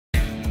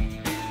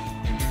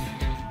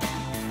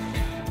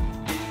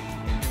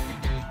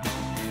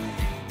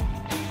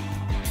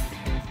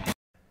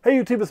Hey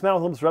YouTube, it's Matt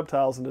with Olympus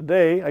Reptiles, and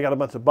today I got a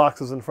bunch of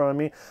boxes in front of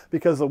me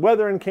because the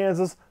weather in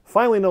Kansas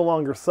finally no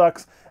longer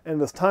sucks,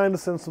 and it's time to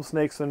send some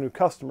snakes to a new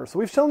customer. So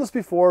we've shown this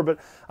before, but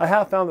I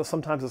have found that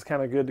sometimes it's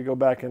kind of good to go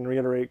back and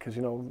reiterate because,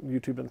 you know,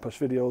 YouTube didn't push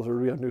videos, or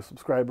we have new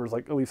subscribers,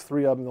 like at least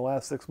 3 of them in the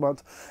last 6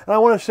 months. And I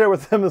want to share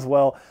with them as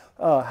well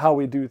how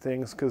we do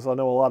things, because I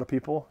know a lot of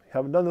people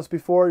haven't done this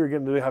before. You're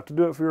going to have to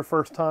do it for your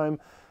first time,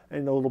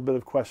 and a little bit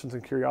of questions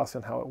and curiosity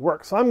on how it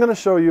works. So I'm going to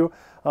show you,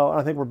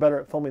 I think we're better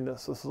at filming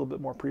this. This is a little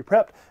bit more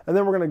pre-prepped. And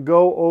then we're going to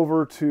go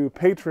over to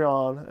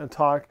Patreon and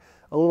talk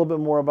a little bit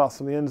more about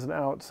some of the ins and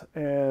outs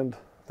and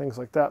things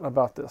like that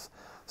about this.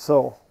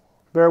 So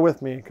bear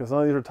with me, because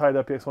none of these are tied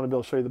up yet. I just want to be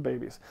able to show you the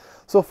babies.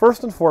 So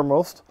first and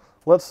foremost,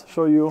 let's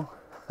show you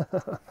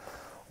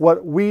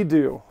what we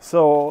do.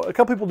 So a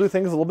couple people do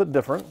things a little bit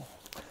different.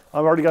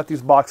 I've already got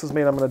these boxes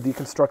made. I'm going to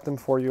deconstruct them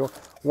for you.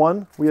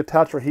 One, we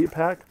attach our heat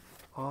pack.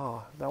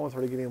 Oh, that one's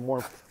already getting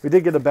warm. We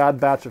did get a bad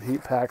batch of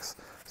heat packs,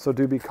 so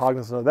do be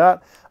cognizant of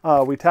that.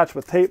 We attach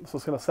with tape, so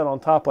it's going to sit on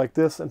top like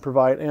this and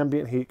provide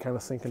ambient heat kind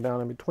of sinking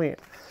down in between.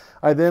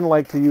 I then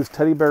like to use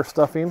teddy bear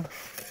stuffing.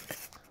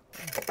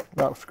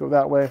 Let's go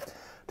that way.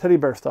 Teddy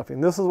bear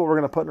stuffing. This is what we're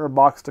going to put in our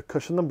box to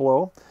cushion the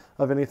blow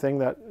of anything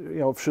that, you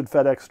know, should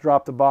FedEx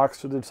drop the box,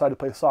 should they decide to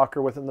play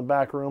soccer with it in the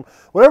back room.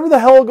 Whatever the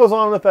hell goes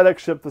on in the FedEx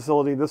ship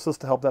facility, this is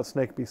to help that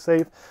snake be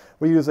safe.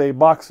 We use a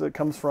box that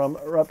comes from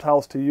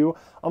Reptiles to You.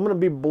 I'm going to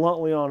be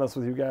bluntly honest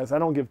with you guys. I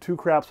don't give two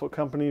craps what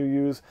company you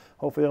use.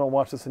 Hopefully they don't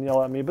watch this and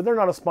yell at me, but they're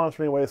not a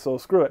sponsor anyway, so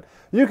screw it.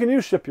 You can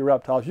use Ship Your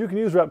Reptiles. You can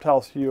use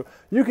Reptiles to You.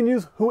 You can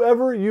use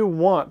whoever you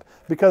want,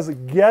 because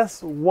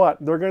guess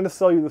what? They're going to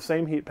sell you the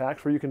same heat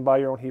packs where you can buy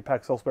your own heat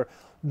packs elsewhere.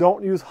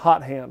 Don't use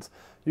hot hands.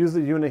 Use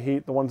the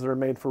Uniheat, the ones that are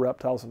made for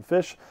reptiles and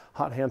fish.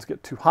 Hot hands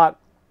get too hot.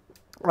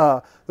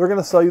 They're going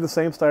to sell you the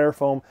same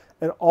styrofoam,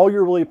 and all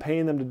you're really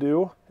paying them to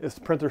do is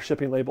to print their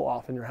shipping label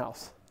off in your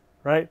house,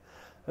 right?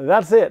 And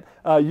that's it.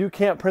 You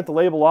can't print the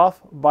label off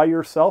by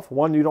yourself.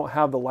 One, you don't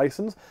have the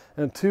license,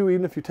 and two,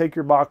 even if you take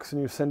your box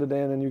and you send it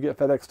in and you get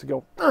FedEx to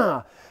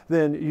go,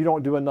 then you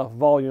don't do enough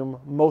volume,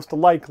 most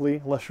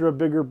likely, unless you're a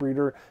bigger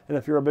breeder, and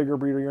if you're a bigger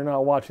breeder, you're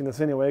not watching this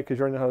anyway because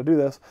you already know how to do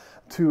this,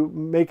 to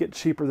make it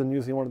cheaper than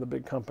using one of the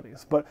big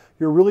companies. But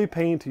you're really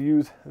paying to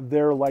use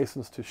their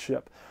license to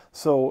ship.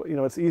 So, you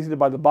know, it's easy to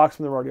buy the box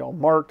when they're already all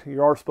marked.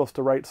 You are supposed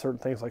to write certain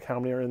things like how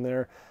many are in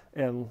there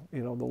and,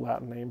 you know, the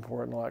Latin name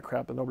for it and all that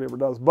crap that nobody ever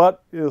does,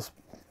 but it is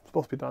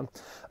supposed to be done.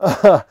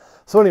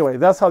 So anyway,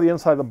 that's how the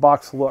inside of the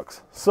box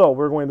looks. So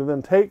we're going to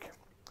then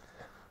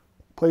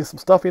place some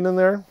stuffing in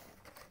there.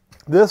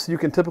 This you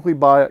can typically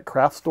buy at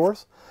craft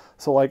stores.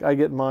 So like I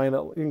get mine,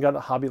 you can get it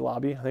at Hobby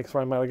Lobby. I think that's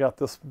where I might have got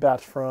this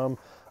batch from,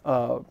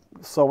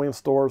 sewing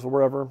stores or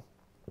wherever.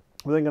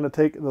 We're then going to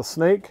take the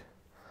snake.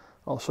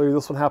 I'll show you,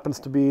 this one happens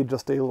to be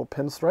just a little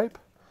pinstripe.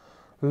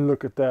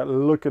 Look at that,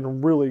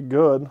 looking really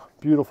good.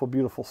 Beautiful,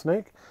 beautiful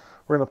snake.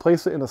 We're going to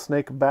place it in a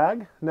snake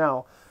bag.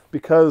 Now,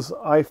 because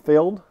I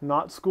failed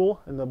knot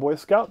school in the Boy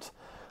Scouts,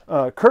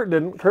 Kurt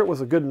didn't. Kurt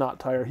was a good knot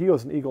tire. He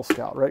was an Eagle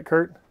Scout, right,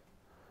 Kurt?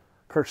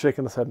 Kurt's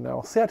shaking his head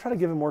no. See, I try to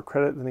give him more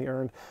credit than he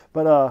earned,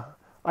 but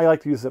I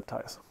like to use zip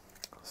ties.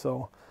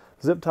 So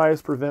zip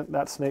ties prevent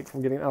that snake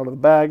from getting out of the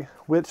bag,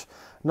 which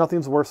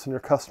nothing's worse than your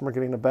customer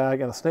getting a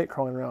bag and a snake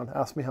crawling around.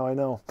 Ask me how I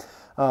know.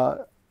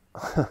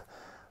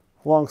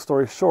 Long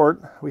story short,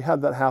 we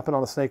had that happen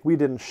on a snake we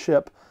didn't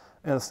ship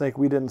and a snake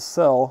we didn't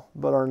sell,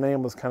 but our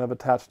name was kind of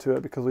attached to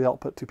it because we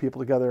helped put 2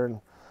 people together,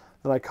 and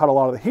then I caught a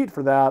lot of the heat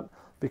for that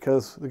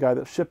because the guy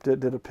that shipped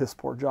it did a piss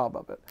poor job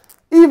of it.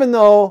 Even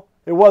though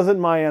it wasn't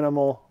my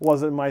animal,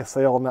 wasn't my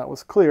sale, and that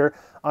was clear,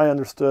 I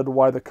understood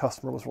why the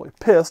customer was really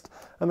pissed,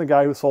 and the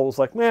guy who sold was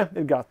like, meh,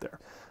 it got there.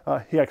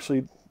 He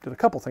actually did a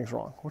couple things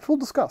wrong, which we'll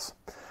discuss.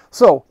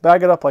 So,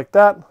 bag it up like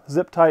that,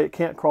 zip tie, it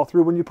can't crawl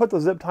through. When you put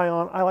the zip tie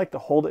on, I like to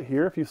hold it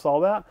here, if you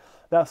saw that.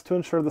 That's to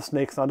ensure the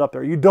snake's not up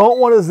there. You don't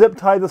want to zip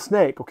tie the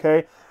snake,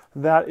 okay?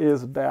 That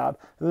is bad.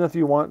 And then if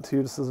you want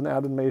to, just as an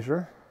added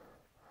measure,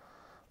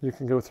 you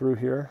can go through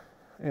here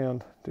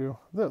and do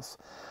this.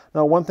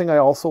 Now, one thing I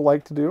also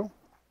like to do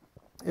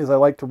is I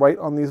like to write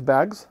on these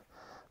bags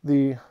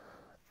the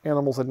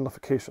animal's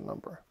identification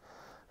number.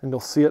 And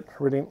you'll see it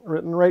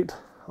written right,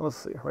 let's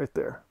see, right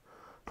there.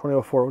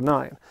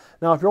 200409.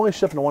 Now, if you're only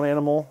shipping one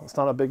animal, it's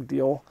not a big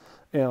deal,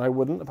 and I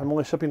wouldn't if I'm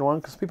only shipping one,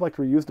 because people like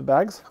to reuse the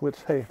bags, which,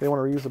 hey, they want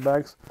to reuse the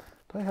bags.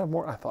 Do I have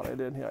more? I thought I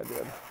did. Yeah, I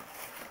did.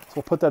 So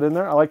we'll put that in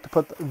there. I like to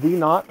put the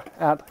knot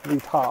at the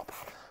top.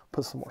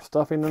 Put some more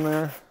stuffing in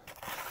there.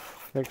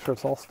 Make sure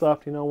it's all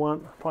stuffed. You know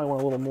what? Probably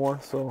want a little more,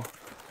 so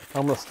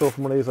I'm going to steal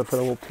from one of these. I put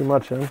a little too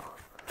much in.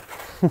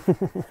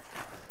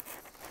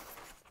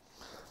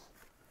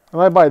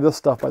 And I buy this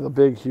stuff by the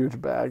big,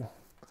 huge bag.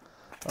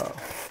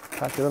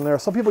 Pack it in there.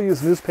 Some people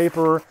use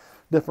newspaper,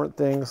 different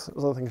things.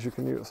 There's other things you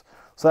can use.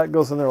 So that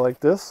goes in there like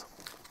this.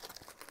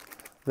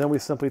 Then we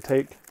simply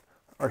take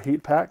our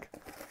heat pack.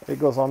 It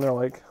goes on there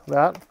like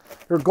that.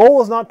 Your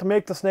goal is not to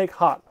make the snake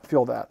hot.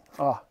 Feel that.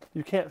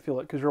 You can't feel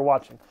it because you're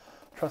watching.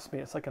 Trust me,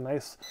 it's like a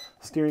nice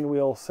steering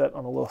wheel set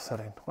on a low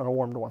setting, on a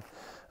warmed one,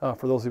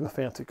 for those of you with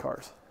fancy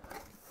cars.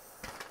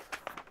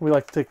 we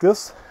like to take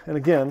this, and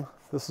again,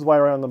 this is why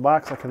right on the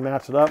box I can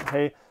match it up.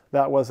 Hey,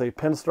 that was a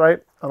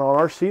pinstripe, and on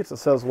our sheets it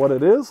says what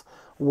it is,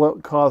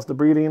 what caused the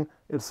breeding,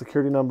 its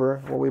security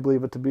number, what we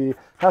believe it to be.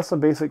 Has some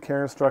basic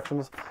care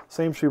instructions,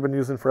 same shoe we've been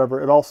using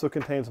forever. It also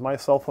contains my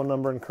cell phone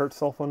number and Kurt's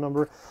cell phone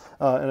number,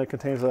 and it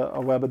contains a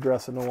web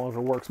address that no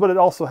longer works. But it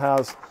also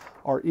has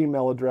our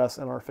email address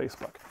and our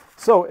Facebook.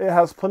 So it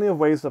has plenty of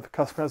ways that if a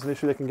customer has an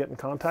issue, they can get in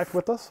contact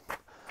with us.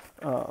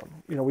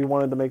 You know, we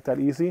wanted to make that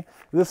easy.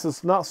 This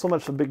is not so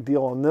much a big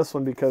deal on this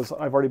one because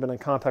I've already been in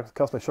contact with the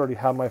customer. I should already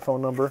have my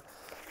phone number,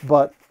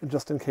 but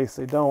just in case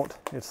they don't,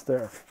 it's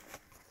there.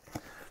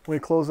 When we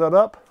close that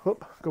up,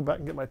 whoop, go back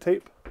and get my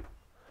tape.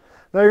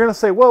 Now you're going to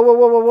say, whoa, whoa,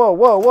 whoa, whoa, whoa,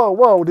 whoa, whoa,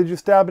 whoa, did you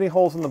stab any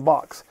holes in the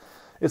box?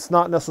 It's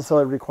not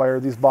necessarily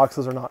required. These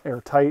boxes are not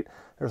airtight.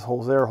 There's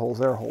holes there, holes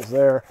there, holes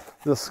there.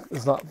 This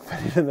is not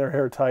fitting in there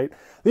airtight.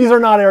 These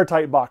are not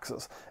airtight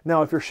boxes.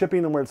 Now, if you're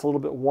shipping them where it's a little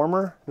bit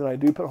warmer, then I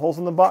do put holes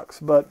in the box,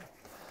 but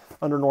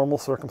under normal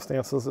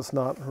circumstances, it's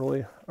not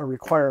really a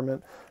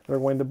requirement. They're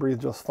going to breathe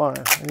just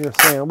fine. And you're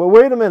saying, well,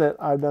 wait a minute,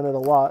 I've done it a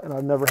lot, and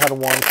I've never had a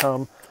one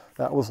come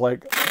that was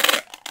like,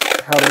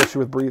 had an issue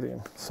with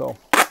breathing. So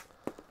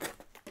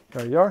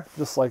there you are,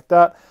 just like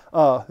that.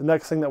 The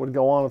next thing that would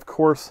go on, of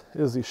course,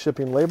 is the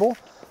shipping label.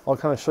 I'll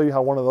kind of show you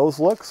how one of those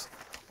looks.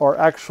 Or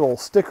actual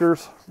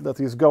stickers that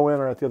these go in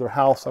or at the other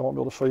house. I won't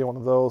be able to show you one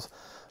of those,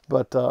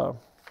 but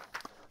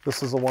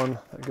this is the one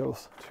that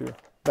goes to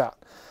that.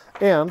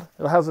 And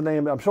it has a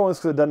name. I'm showing this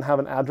because it doesn't have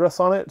an address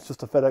on it. It's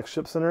just a FedEx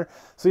ship center.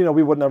 So, you know,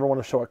 we would never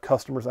want to show a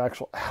customer's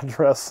actual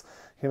address.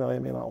 You know, they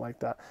may not like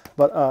that.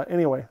 But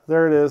anyway,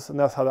 there it is, and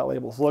that's how that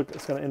labels look.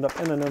 It's going to end up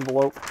in an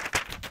envelope,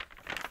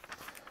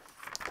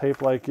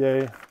 taped like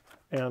yay,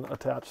 and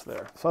attached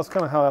there. So that's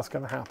kind of how that's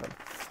going to happen.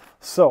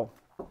 So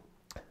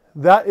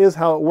that is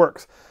how it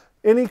works.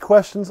 Any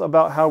questions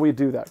about how we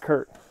do that,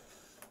 Kurt?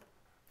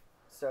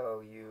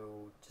 So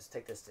you just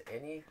take this to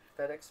any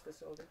FedEx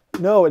facility?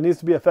 No, it needs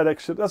to be a FedEx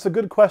ship. That's a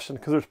good question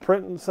because there's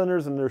print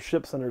centers and there's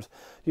ship centers.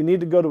 You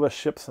need to go to a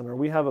ship center.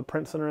 We have a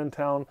print center in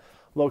town,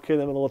 located in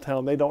the middle of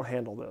town. They don't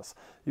handle this.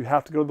 You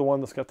have to go to the one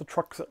that's got the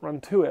trucks that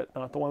run to it,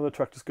 not the one the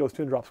truck just goes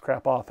to and drops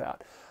crap off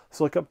at.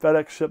 So look up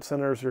FedEx ship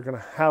centers. You're going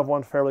to have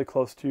one fairly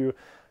close to you,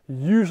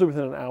 usually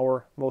within an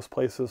hour. Most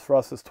places. For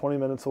us, it's 20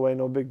 minutes away,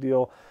 no big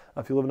deal.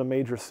 If you live in a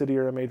major city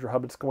or a major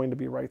hub, it's going to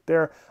be right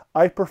there.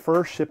 I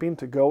prefer shipping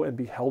to go and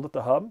be held at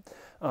the hub.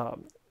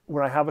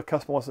 When I have a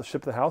customer wants to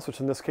ship to the house, which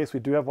in this case we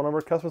do have one of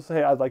our customers say,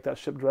 hey, I'd like that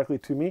shipped directly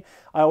to me.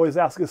 I always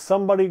ask, is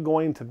somebody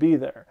going to be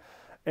there?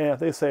 And if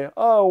they say,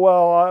 oh,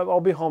 well,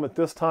 I'll be home at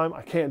this time,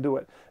 I can't do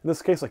it. In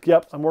this case, like,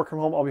 yep, I'm working from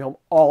home, I'll be home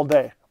all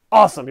day.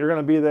 Awesome, you're going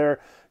to be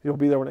there. You'll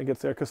be there when it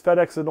gets there. Because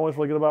FedEx isn't always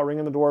really good about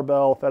ringing the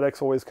doorbell.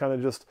 FedEx always kind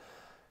of just,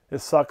 it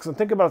sucks. And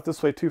think about it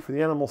this way, too, for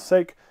the animal's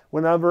sake.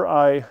 Whenever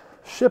I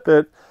ship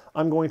it,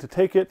 I'm going to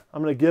take it,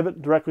 I'm going to give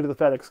it directly to the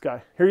FedEx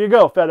guy. Here you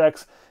go,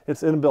 FedEx.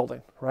 It's in a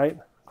building, right?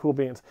 Cool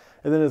beans.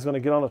 And then it's going to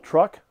get on a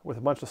truck with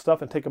a bunch of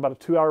stuff and take about a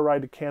 2-hour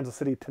ride to Kansas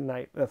City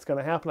tonight. That's going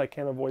to happen. I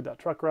can't avoid that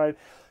truck ride.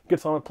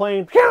 Gets on a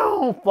plane,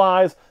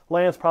 flies,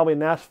 lands probably in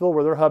Nashville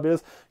where their hub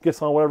is,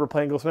 gets on whatever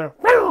plane goes there,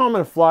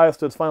 and flies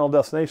to its final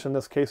destination. In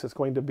this case, it's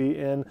going to be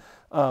in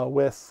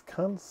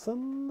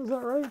Wisconsin. Is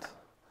that right?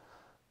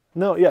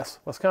 No, yes,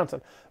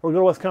 Wisconsin. We'll go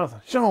to Wisconsin.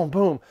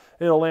 Boom.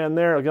 It'll land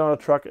there. It'll get on a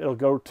truck. It'll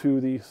go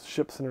to the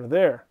ship center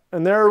there.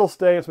 And there it'll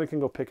stay so we can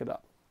go pick it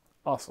up.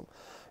 Awesome.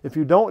 If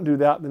you don't do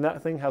that, then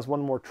that thing has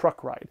one more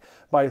truck ride.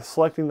 By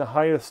selecting the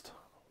highest,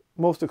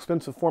 most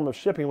expensive form of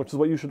shipping, which is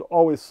what you should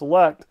always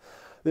select,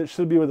 it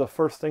should be with the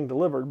first thing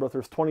delivered. But if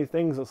there's 20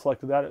 things that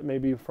selected that, it may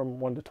be from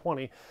 1 to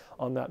 20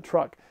 on that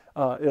truck.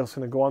 It's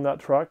going to go on that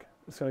truck.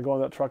 It's going to go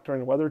on that truck during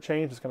the weather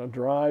change. It's going to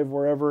drive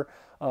wherever.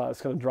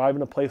 It's going to drive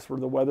in a place where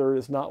the weather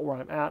is not where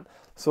I'm at.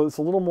 So it's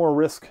a little more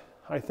risk,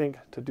 I think,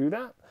 to do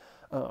that.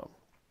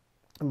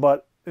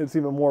 But it's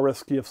even more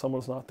risky if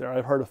someone's not there.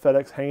 I've heard of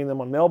FedEx hanging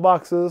them on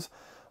mailboxes.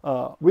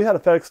 We had a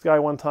FedEx guy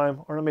one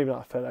time, or maybe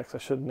not FedEx, I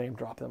should name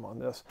drop them on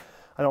this.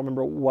 I don't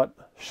remember what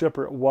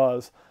shipper it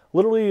was.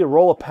 Literally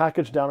roll a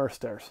package down our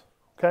stairs,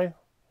 okay?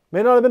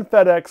 May not have been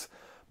FedEx,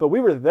 but we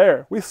were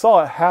there. We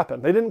saw it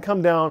happen. They didn't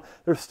come down.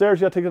 There's stairs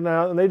you got to take them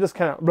down, and they just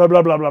kind of blah,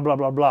 blah, blah, blah, blah,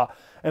 blah, blah.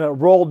 And it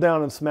rolled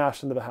down and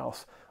smashed into the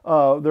house.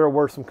 There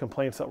were some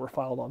complaints that were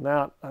filed on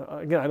that.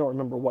 Again, I don't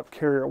remember what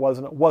carrier it was,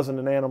 and it wasn't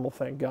an animal,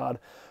 thank God.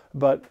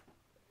 But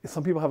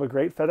some people have a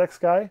great FedEx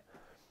guy.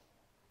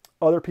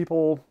 Other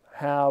people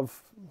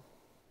have,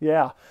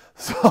 yeah.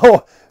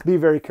 So be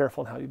very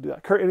careful in how you do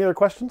that. Kurt, any other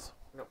questions?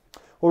 No.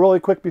 Well, really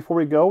quick before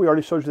we go, we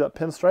already showed you that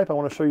pinstripe. I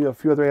want to show you a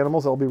few other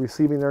animals that will be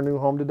receiving their new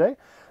home today.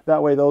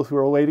 That way those who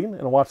are waiting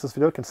and watch this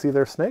video can see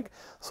their snake.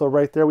 So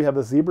right there we have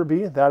the zebra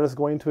bee. That is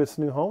going to its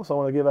new home. So I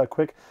want to give a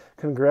quick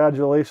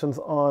congratulations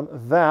on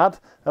that.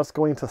 That's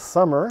going to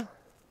Summer.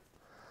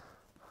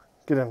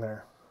 Get in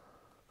there.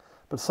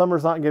 But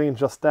Summer's not getting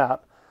just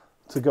that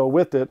to go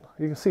with it.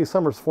 You can see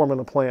Summer's forming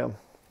a plan.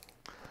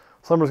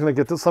 Summer's going to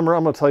get this. Summer,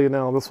 I'm going to tell you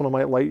now, this one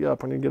might light you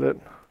up when you get it.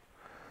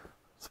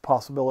 It's a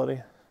possibility.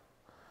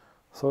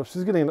 So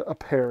she's getting a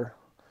pair.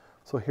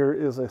 So here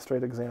is a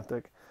straight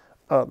axanthic.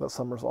 that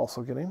Summer's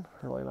also getting.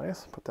 Really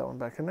nice. Put that one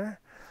back in there.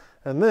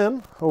 And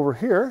then over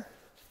here,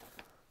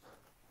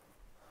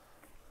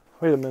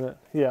 wait a minute.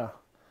 Yeah.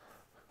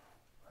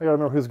 I gotta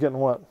remember who's getting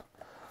what.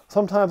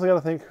 Sometimes I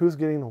gotta think who's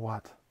getting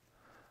what.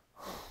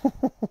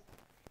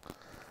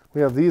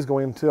 We have these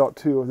going out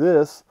to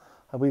this.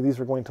 I believe these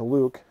are going to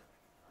Luke.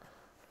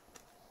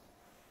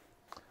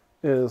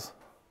 Is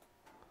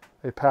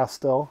a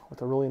pastel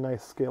with a really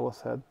nice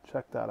scaleless head.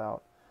 Check that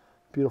out.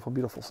 Beautiful,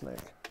 beautiful snake.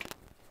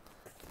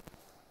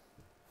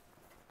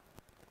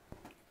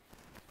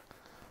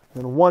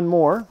 And one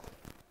more.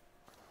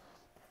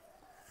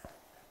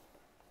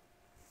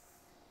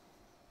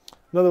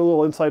 Another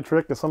little inside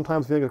trick is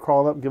sometimes if you get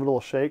crawling up, give it a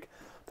little shake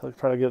to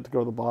try to get it to go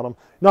to the bottom.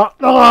 No,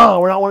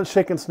 we're not wanting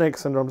shaking snake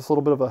syndrome. Just a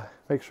little bit of a,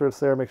 make sure it's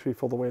there, make sure you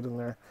feel the weight in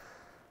there.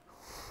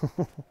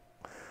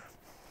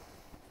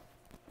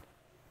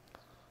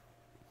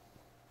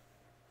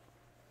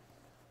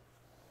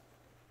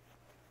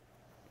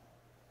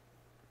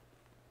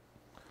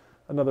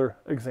 Another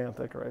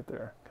Xanthic right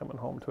there, coming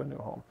home to a new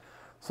home.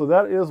 So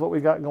that is what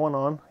we got going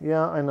on.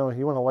 Yeah, I know,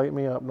 you want to light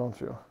me up, don't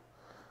you?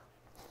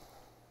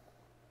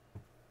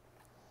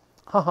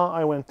 Haha,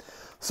 I win.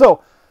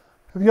 So,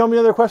 if you have any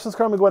other questions,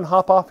 Carmen, go ahead and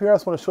hop off here. I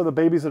just want to show the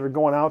babies that are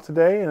going out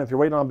today. And if you're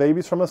waiting on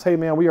babies from us, hey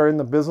man, we are in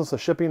the business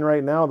of shipping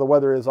right now. The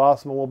weather is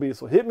awesome and will be.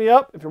 So hit me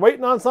up. If you're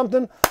waiting on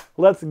something,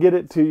 let's get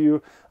it to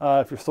you.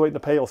 If you're still waiting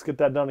to pay, let's get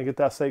that done and get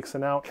that steak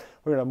sent out.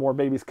 We're going to have more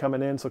babies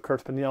coming in. So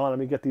Kurt's been yelling at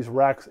me, get these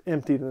racks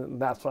emptied. And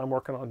that's what I'm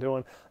working on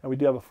doing. And we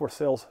do have a for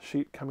sales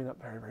sheet coming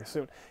up very, very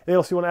soon. Anything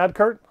else you want to add,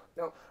 Kurt?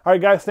 No. All right,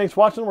 guys, thanks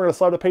for watching. We're going to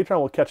start the Patreon.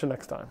 We'll catch you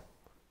next time.